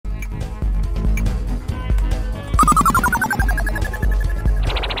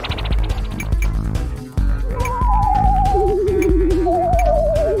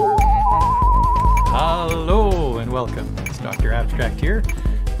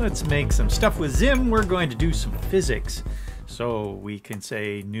Let's make some stuff with Zim. We're going to do some physics. So we can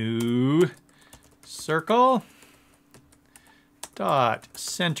say new circle dot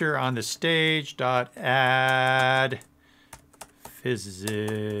center on the stage dot add physics.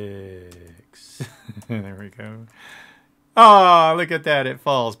 There we go. Oh, look at that, it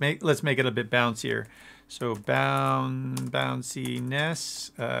falls. Let's make it a bit bouncier. So bounciness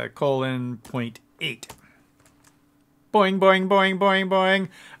colon 0.8. Boing, boing, boing, boing, boing.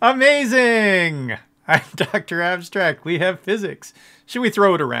 Amazing! I'm Dr. Abstract. We have physics. Should we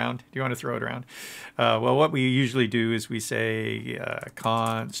throw it around? Do you want to throw it around? Well, what we usually do is we say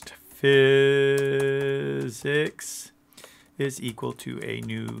const physics is equal to a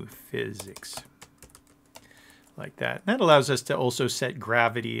new physics. Like that. That allows us to also set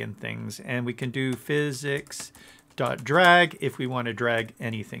gravity and things. And we can do physics.drag if we want to drag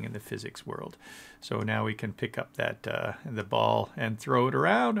anything in the physics world. So now we can pick up that the ball and throw it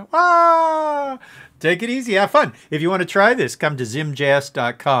around. Ah! Take it easy. Have fun. If you want to try this, come to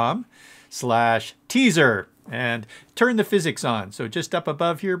zimjs.com/teaser and turn the physics on. So just up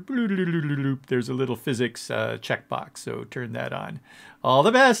above here, there's a little physics checkbox. So turn that on. All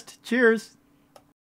the best. Cheers.